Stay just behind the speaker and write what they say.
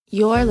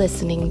You're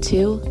listening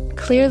to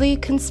Clearly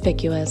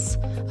Conspicuous,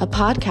 a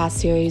podcast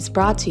series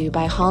brought to you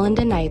by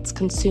Holland & Knight's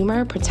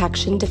Consumer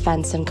Protection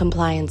Defense and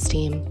Compliance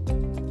Team.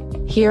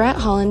 Here at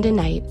Holland &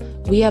 Knight,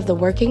 we have the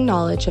working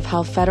knowledge of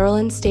how federal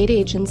and state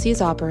agencies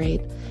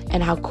operate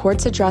and how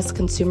courts address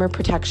consumer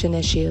protection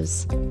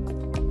issues.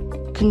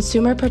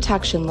 Consumer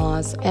protection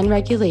laws and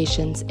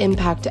regulations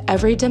impact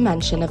every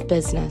dimension of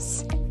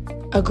business.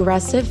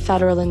 Aggressive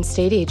federal and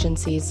state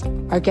agencies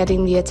are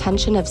getting the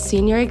attention of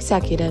senior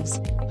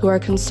executives who are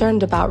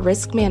concerned about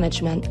risk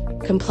management,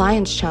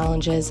 compliance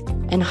challenges,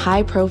 and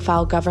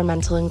high-profile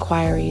governmental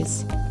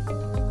inquiries.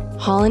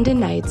 Holland &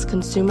 Knight's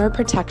Consumer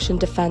Protection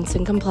Defense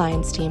and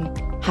Compliance Team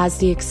has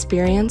the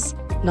experience,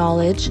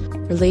 knowledge,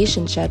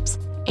 relationships,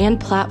 and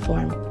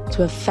platform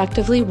to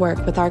effectively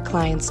work with our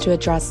clients to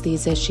address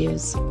these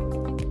issues.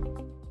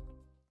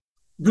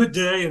 Good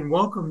day and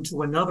welcome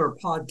to another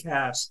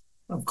podcast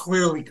of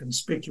Clearly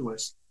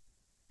Conspicuous.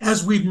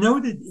 As we've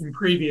noted in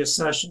previous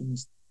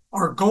sessions,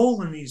 our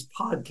goal in these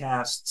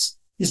podcasts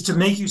is to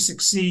make you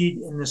succeed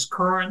in this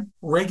current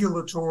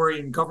regulatory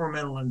and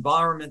governmental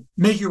environment,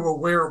 make you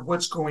aware of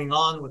what's going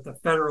on with the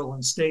federal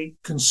and state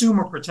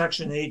consumer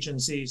protection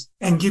agencies,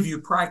 and give you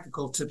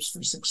practical tips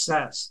for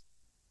success.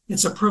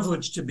 It's a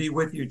privilege to be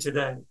with you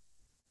today.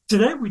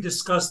 Today, we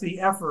discuss the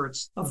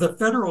efforts of the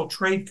Federal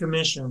Trade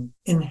Commission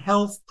in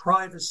health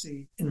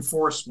privacy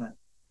enforcement.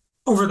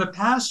 Over the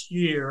past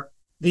year,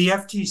 the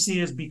FTC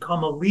has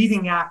become a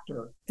leading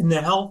actor in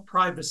the health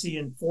privacy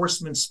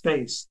enforcement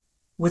space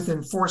with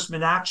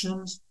enforcement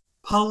actions,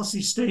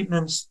 policy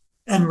statements,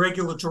 and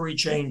regulatory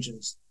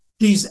changes.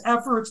 These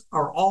efforts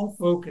are all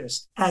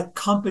focused at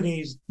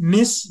companies'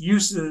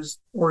 misuses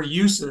or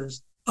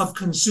uses of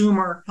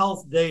consumer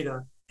health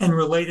data and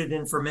related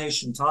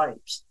information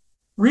types.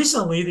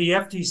 Recently, the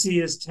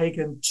FTC has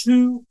taken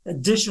two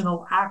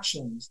additional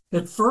actions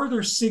that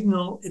further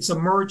signal its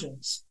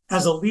emergence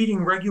as a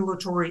leading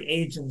regulatory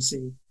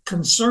agency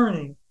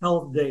concerning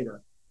health data.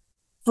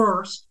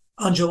 First,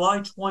 on July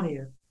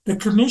 20th, the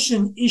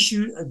Commission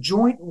issued a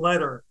joint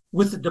letter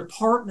with the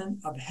Department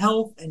of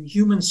Health and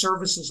Human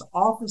Services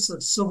Office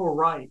of Civil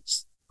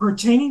Rights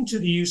pertaining to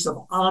the use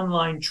of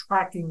online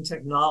tracking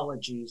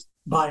technologies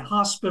by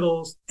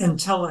hospitals and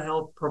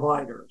telehealth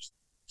providers.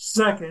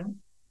 Second,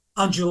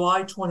 on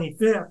July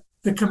 25th,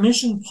 the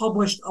Commission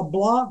published a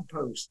blog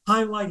post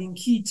highlighting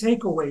key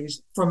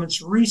takeaways from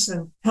its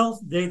recent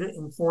health data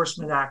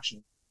enforcement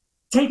action.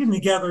 Taken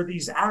together,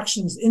 these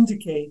actions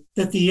indicate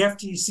that the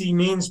FTC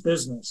means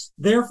business.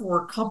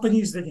 Therefore,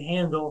 companies that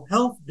handle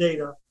health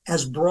data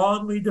as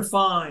broadly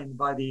defined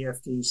by the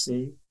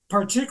FTC,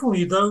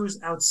 particularly those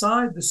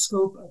outside the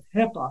scope of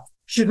HIPAA,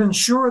 should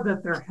ensure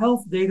that their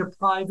health data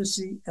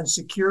privacy and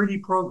security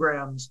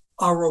programs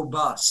are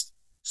robust.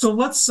 So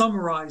let's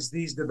summarize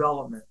these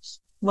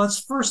developments. Let's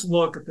first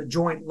look at the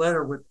joint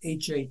letter with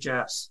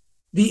HHS.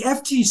 The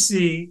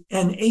FTC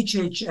and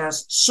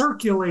HHS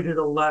circulated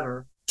a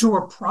letter to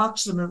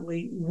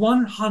approximately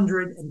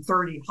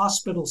 130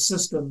 hospital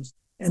systems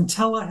and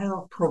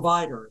telehealth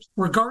providers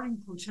regarding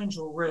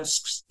potential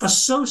risks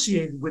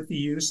associated with the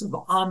use of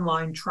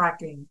online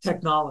tracking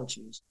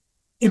technologies.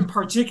 In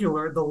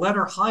particular, the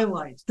letter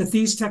highlights that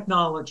these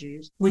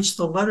technologies, which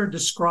the letter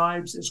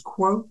describes as,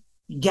 quote,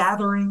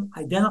 gathering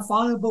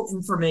identifiable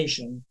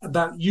information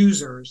about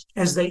users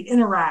as they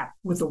interact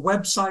with a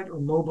website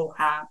or mobile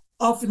app,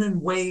 often in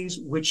ways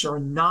which are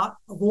not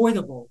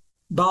avoidable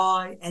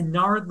by and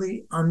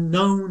narrowly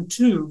unknown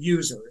to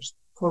users,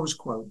 close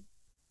quote,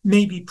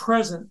 may be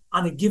present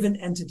on a given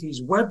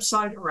entity's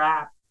website or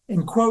app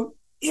and, quote,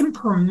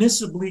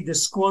 impermissibly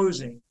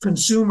disclosing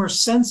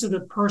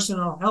consumer-sensitive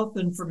personal health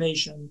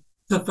information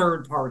to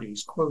third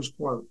parties, close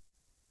quote.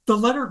 The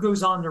letter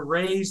goes on to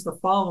raise the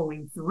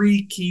following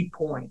three key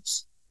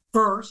points.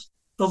 First,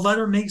 the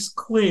letter makes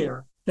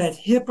clear that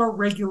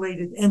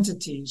HIPAA-regulated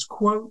entities,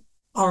 quote,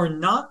 are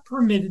not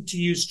permitted to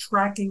use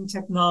tracking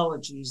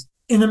technologies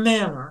in a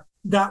manner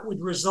that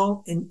would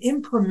result in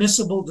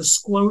impermissible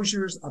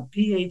disclosures of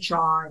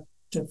PHI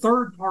to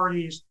third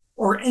parties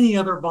or any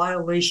other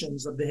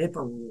violations of the HIPAA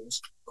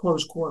rules,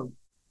 close quote.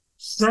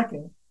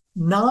 Second,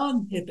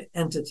 non-HIPAA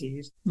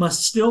entities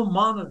must still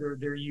monitor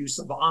their use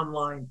of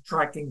online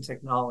tracking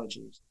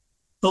technologies.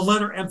 The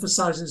letter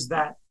emphasizes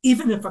that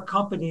even if a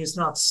company is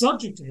not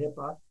subject to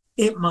HIPAA,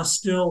 it must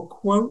still,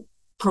 quote,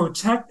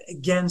 protect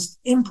against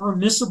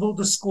impermissible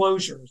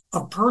disclosures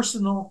of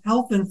personal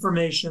health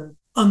information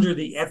under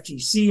the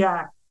FTC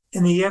Act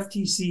and the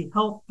FTC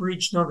Health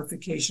Breach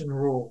Notification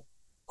Rule,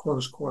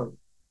 close quote.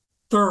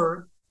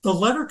 Third, the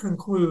letter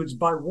concludes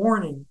by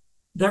warning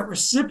that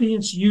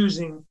recipients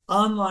using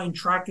online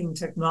tracking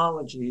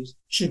technologies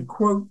should,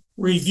 quote,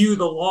 review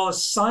the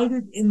laws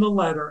cited in the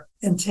letter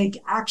and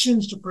take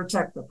actions to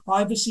protect the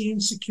privacy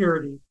and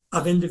security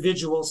of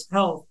individuals'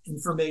 health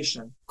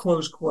information,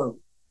 close quote.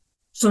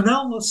 So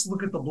now let's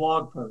look at the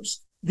blog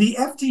post. The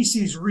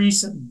FTC's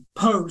recent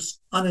post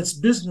on its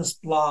business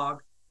blog,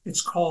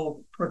 it's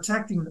called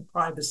Protecting the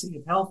Privacy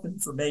of Health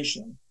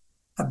Information,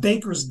 a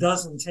baker's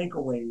dozen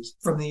takeaways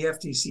from the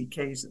FTC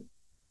cases.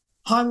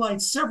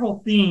 highlights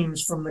several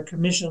themes from the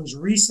Commission's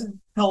recent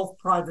health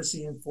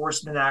privacy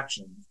enforcement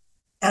actions.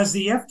 As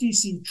the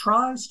FTC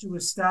tries to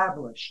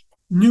establish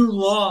new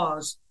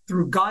laws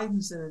through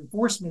guidance and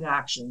enforcement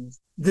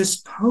actions, this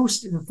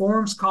post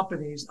informs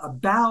companies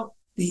about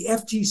the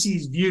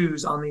FTC's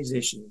views on these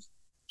issues.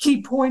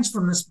 Key points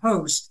from this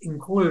post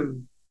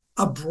include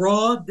a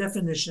broad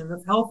definition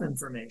of health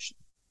information.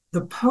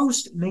 The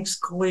post makes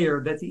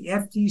clear that the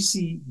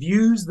FTC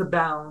views the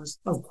bounds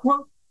of,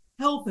 quote,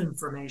 health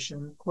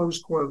information,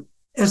 close quote,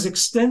 as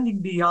extending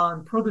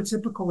beyond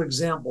prototypical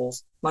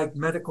examples like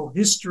medical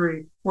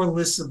history or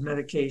lists of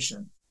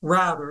medication.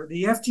 Rather,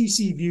 the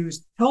FTC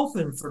views health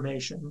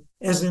information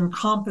as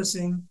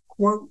encompassing,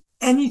 quote,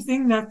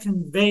 anything that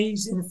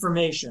conveys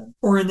information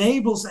or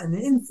enables an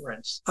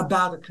inference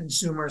about a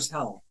consumer's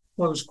health,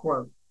 close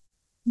quote.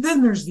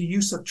 Then there's the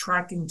use of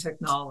tracking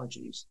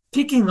technologies.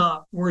 Picking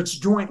up where its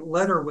joint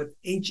letter with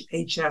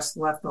HHS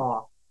left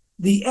off,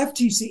 the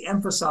FTC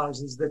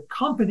emphasizes that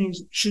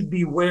companies should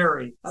be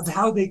wary of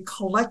how they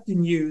collect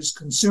and use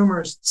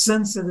consumers'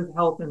 sensitive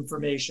health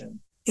information.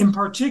 In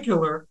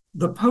particular,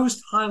 the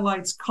post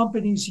highlights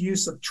companies'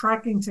 use of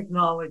tracking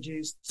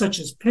technologies such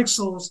as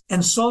pixels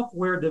and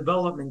software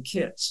development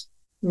kits,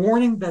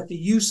 warning that the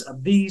use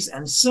of these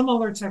and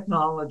similar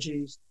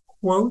technologies,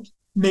 quote,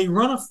 may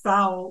run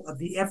afoul of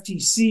the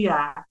FTC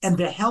Act and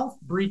the Health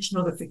Breach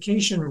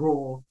Notification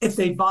Rule if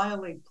they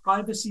violate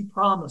privacy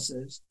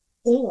promises,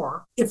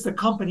 or if the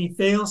company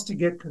fails to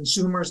get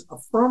consumers'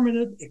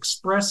 affirmative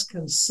express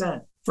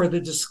consent for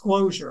the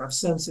disclosure of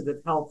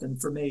sensitive health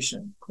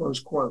information, close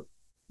quote.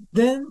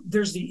 Then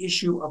there's the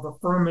issue of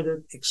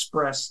affirmative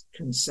express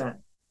consent.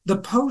 The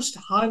post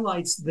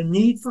highlights the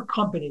need for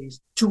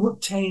companies to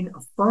obtain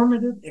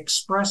affirmative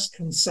express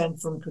consent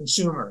from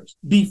consumers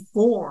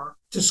before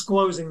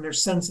disclosing their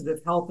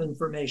sensitive health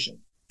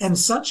information. And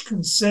such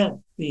consent,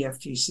 the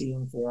FTC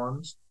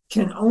informs,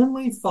 can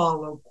only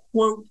follow,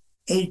 quote,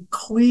 a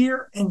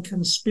clear and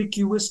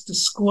conspicuous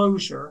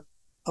disclosure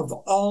of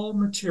all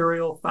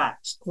material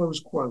facts, close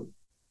quote.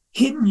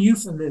 Hidden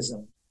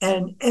euphemism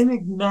and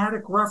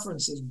enigmatic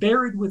references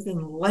buried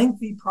within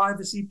lengthy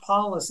privacy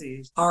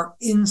policies are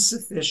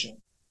insufficient.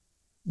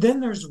 Then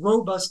there's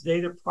robust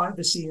data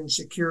privacy and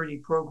security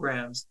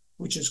programs,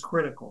 which is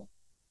critical.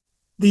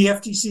 The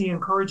FTC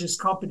encourages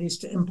companies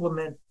to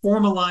implement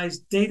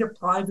formalized data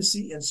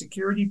privacy and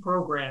security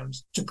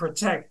programs to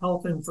protect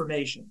health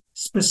information.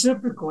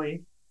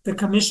 Specifically, the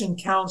Commission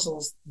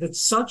counsels that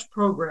such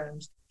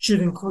programs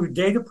should include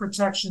data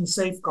protection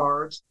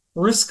safeguards,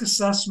 risk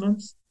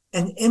assessments,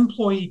 and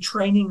employee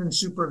training and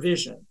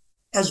supervision,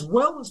 as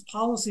well as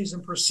policies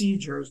and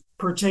procedures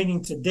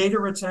pertaining to data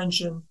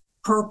retention,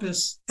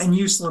 purpose, and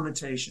use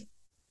limitation.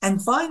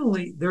 And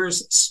finally, there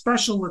is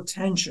special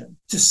attention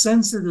to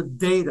sensitive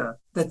data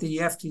that the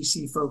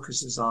FTC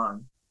focuses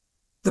on.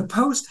 The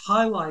post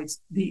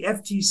highlights the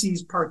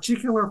FTC's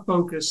particular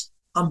focus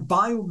on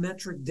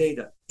biometric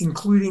data,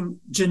 including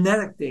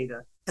genetic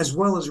data, as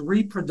well as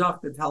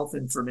reproductive health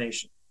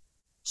information.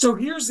 So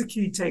here's the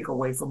key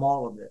takeaway from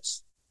all of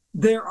this.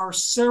 There are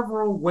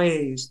several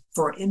ways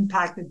for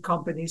impacted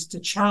companies to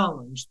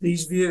challenge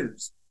these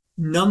views.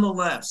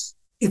 Nonetheless,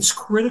 it's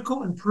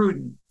critical and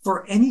prudent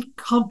for any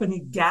company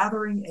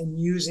gathering and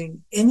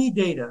using any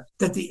data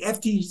that the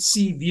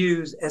FTC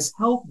views as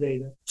health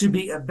data to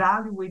be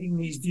evaluating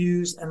these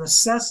views and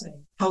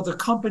assessing how the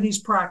company's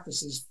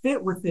practices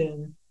fit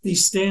within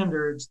these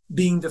standards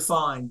being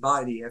defined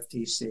by the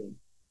FTC.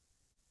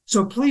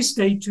 So please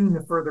stay tuned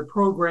to further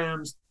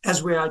programs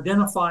as we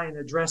identify and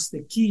address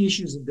the key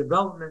issues and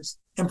developments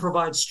and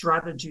provide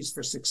strategies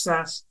for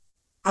success.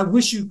 I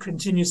wish you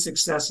continued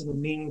success and a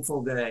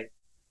meaningful day.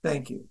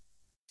 Thank you.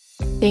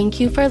 Thank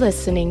you for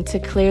listening to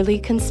Clearly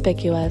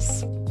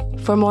Conspicuous.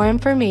 For more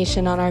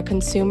information on our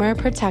Consumer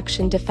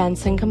Protection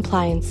Defense and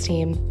Compliance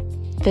team,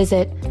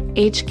 visit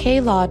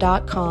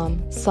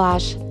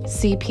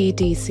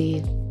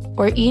hklaw.com/CPDC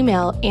or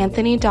email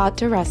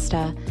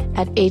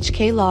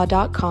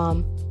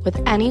anthony.diresta@hklaw.com with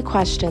any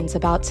questions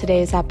about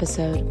today's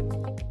episode.